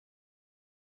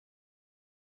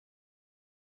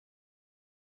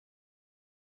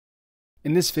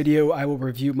In this video, I will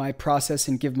review my process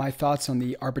and give my thoughts on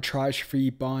the arbitrage-free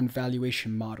bond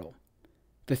valuation model.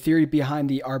 The theory behind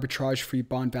the arbitrage-free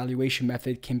bond valuation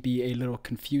method can be a little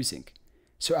confusing,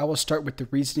 so I will start with the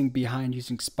reasoning behind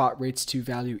using spot rates to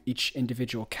value each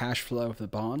individual cash flow of the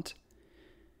bond,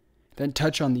 then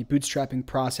touch on the bootstrapping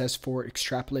process for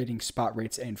extrapolating spot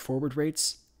rates and forward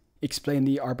rates, explain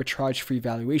the arbitrage-free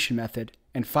valuation method,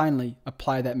 and finally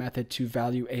apply that method to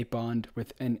value a bond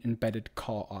with an embedded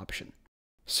call option.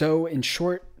 So in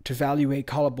short, to value a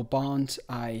callable bond,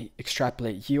 I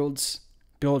extrapolate yields,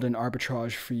 build an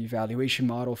arbitrage-free valuation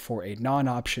model for a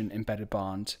non-option embedded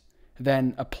bond,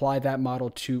 then apply that model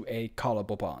to a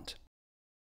callable bond.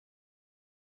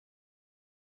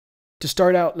 To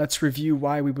start out, let's review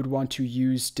why we would want to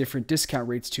use different discount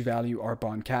rates to value our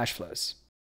bond cash flows.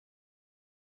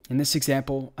 In this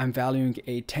example, I'm valuing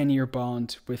a 10-year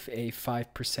bond with a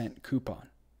 5% coupon.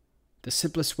 The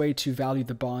simplest way to value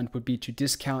the bond would be to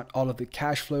discount all of the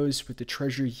cash flows with the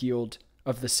treasury yield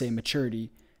of the same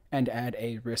maturity and add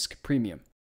a risk premium.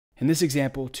 In this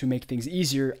example, to make things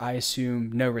easier, I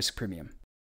assume no risk premium.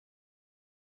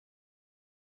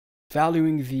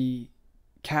 Valuing the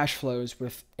cash flows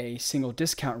with a single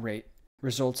discount rate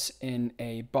results in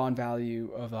a bond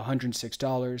value of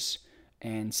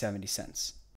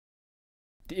 $106.70.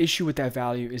 The issue with that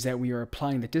value is that we are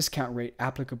applying the discount rate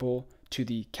applicable to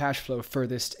the cash flow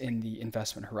furthest in the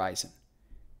investment horizon.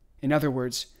 In other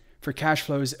words, for cash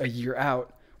flows a year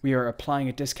out, we are applying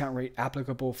a discount rate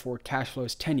applicable for cash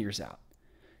flows 10 years out.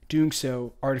 Doing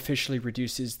so artificially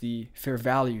reduces the fair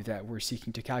value that we're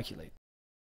seeking to calculate.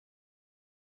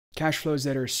 Cash flows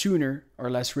that are sooner are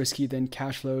less risky than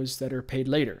cash flows that are paid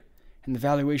later, and the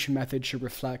valuation method should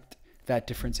reflect that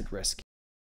difference in risk.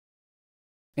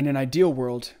 In an ideal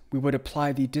world, we would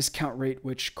apply the discount rate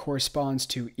which corresponds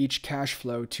to each cash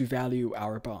flow to value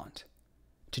our bond.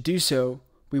 To do so,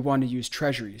 we want to use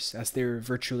treasuries as they're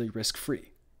virtually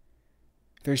risk-free.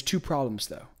 There's two problems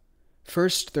though.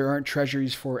 First, there aren't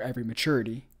treasuries for every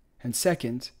maturity, and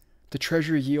second, the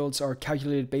treasury yields are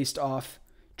calculated based off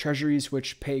treasuries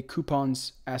which pay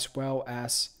coupons as well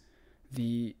as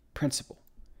the principal,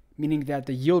 meaning that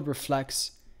the yield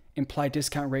reflects implied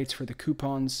discount rates for the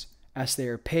coupons as they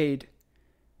are paid,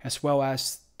 as well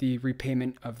as the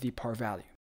repayment of the par value.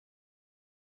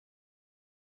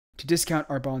 To discount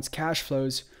our bond's cash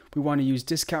flows, we want to use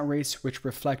discount rates which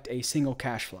reflect a single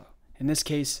cash flow, in this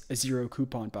case, a zero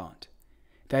coupon bond.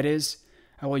 That is,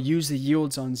 I will use the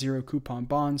yields on zero coupon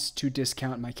bonds to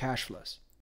discount my cash flows.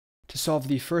 To solve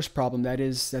the first problem, that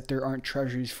is, that there aren't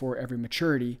treasuries for every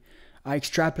maturity, I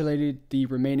extrapolated the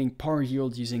remaining par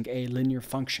yield using a linear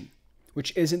function,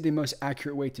 which isn't the most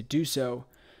accurate way to do so,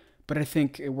 but I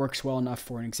think it works well enough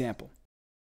for an example.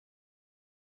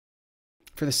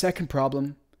 For the second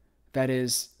problem, that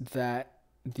is that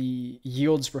the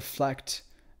yields reflect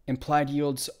implied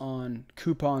yields on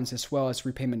coupons as well as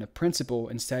repayment of principal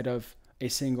instead of a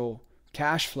single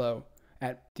cash flow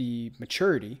at the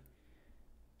maturity,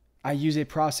 I use a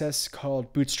process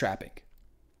called bootstrapping.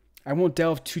 I won't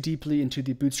delve too deeply into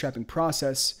the bootstrapping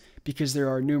process because there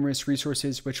are numerous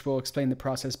resources which will explain the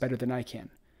process better than I can.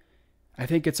 I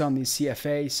think it's on the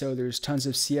CFA, so there's tons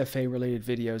of CFA-related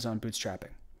videos on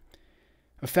bootstrapping.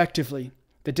 Effectively,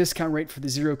 the discount rate for the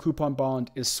zero coupon bond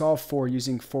is solved for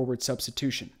using forward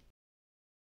substitution.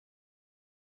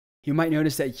 You might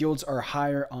notice that yields are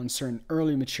higher on certain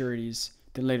early maturities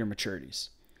than later maturities.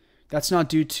 That's not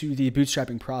due to the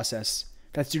bootstrapping process.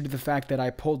 That's due to the fact that I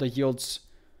pulled the yields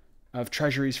of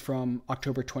treasuries from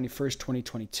October 21st,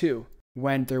 2022,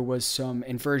 when there was some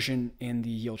inversion in the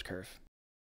yield curve.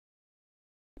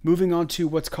 Moving on to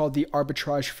what's called the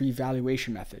arbitrage-free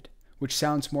valuation method, which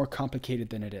sounds more complicated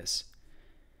than it is.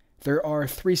 There are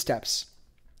three steps.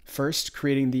 First,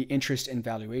 creating the interest and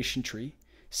valuation tree.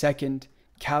 Second,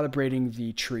 calibrating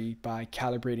the tree by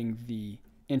calibrating the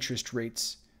interest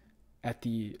rates at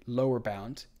the lower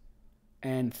bound.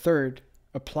 And third,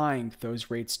 applying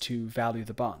those rates to value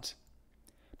the bond.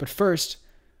 But first,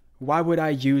 why would I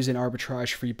use an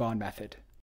arbitrage-free bond method?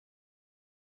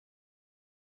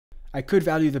 I could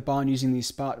value the bond using the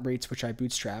spot rates which I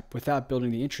bootstrap without building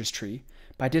the interest tree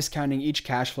by discounting each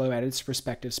cash flow at its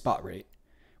respective spot rate,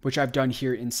 which I've done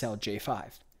here in cell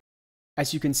J5.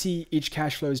 As you can see, each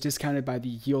cash flow is discounted by the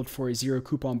yield for a zero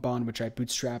coupon bond which I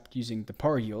bootstrapped using the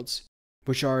par yields,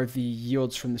 which are the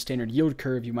yields from the standard yield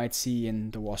curve you might see in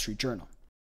the Wall Street Journal.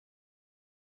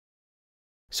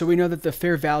 So we know that the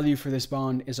fair value for this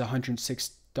bond is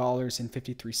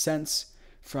 $106.53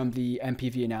 from the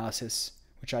MPV analysis,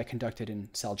 which I conducted in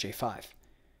cell J5.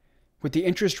 What the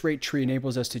interest rate tree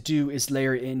enables us to do is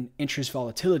layer in interest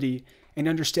volatility and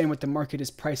understand what the market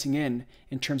is pricing in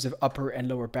terms of upper and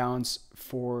lower bounds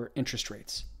for interest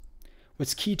rates.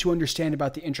 What's key to understand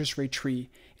about the interest rate tree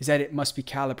is that it must be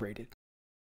calibrated.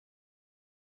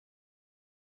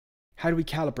 How do we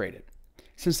calibrate it?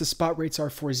 Since the spot rates are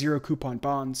for zero coupon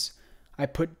bonds, I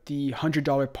put the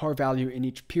 $100 par value in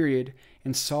each period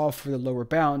and solve for the lower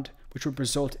bound, which would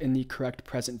result in the correct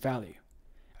present value.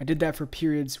 I did that for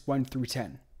periods 1 through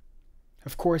 10.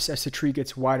 Of course, as the tree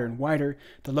gets wider and wider,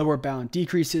 the lower bound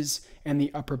decreases and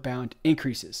the upper bound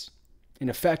increases. In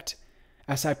effect,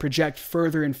 as I project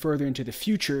further and further into the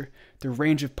future, the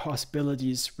range of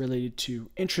possibilities related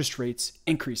to interest rates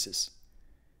increases.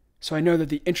 So I know that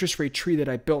the interest rate tree that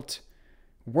I built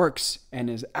works and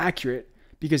is accurate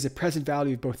because the present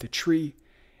value of both the tree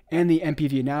and the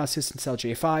NPV analysis in cell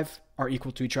J5 are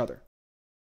equal to each other.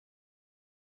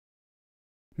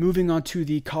 Moving on to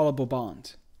the callable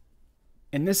bond.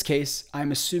 In this case,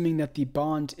 I'm assuming that the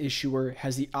bond issuer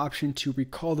has the option to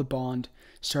recall the bond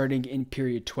starting in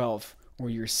period 12 or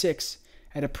year 6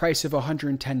 at a price of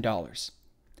 $110.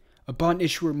 A bond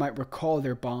issuer might recall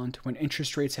their bond when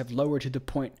interest rates have lowered to the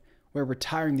point where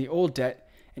retiring the old debt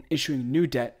and issuing new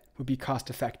debt would be cost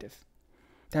effective.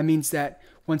 That means that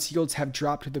once yields have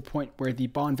dropped to the point where the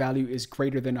bond value is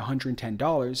greater than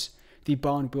 $110, the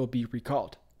bond will be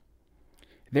recalled.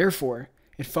 Therefore,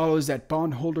 it follows that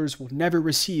bondholders will never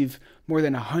receive more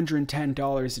than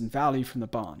 $110 in value from the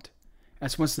bond,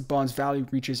 as once the bond's value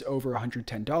reaches over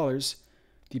 $110,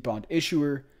 the bond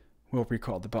issuer will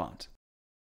recall the bond.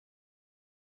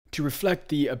 To reflect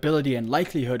the ability and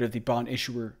likelihood of the bond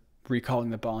issuer recalling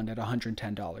the bond at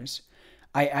 $110,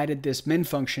 I added this min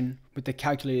function with the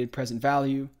calculated present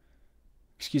value,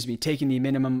 taking the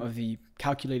minimum of the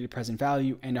calculated present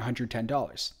value and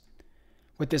 $110.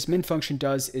 What this min function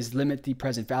does is limit the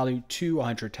present value to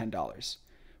 $110,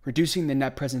 reducing the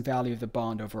net present value of the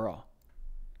bond overall.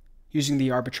 Using the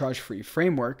arbitrage-free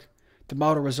framework, the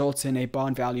model results in a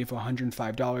bond value of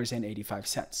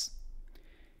 $105.85.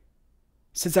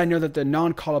 Since I know that the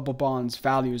non-callable bond's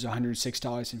value is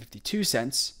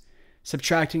 $106.52,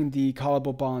 subtracting the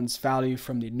callable bond's value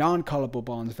from the non-callable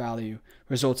bond's value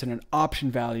results in an option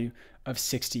value of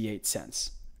 68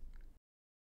 cents.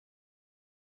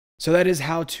 So that is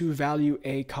how to value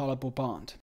a callable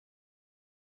bond.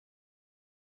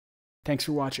 Thanks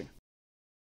for watching.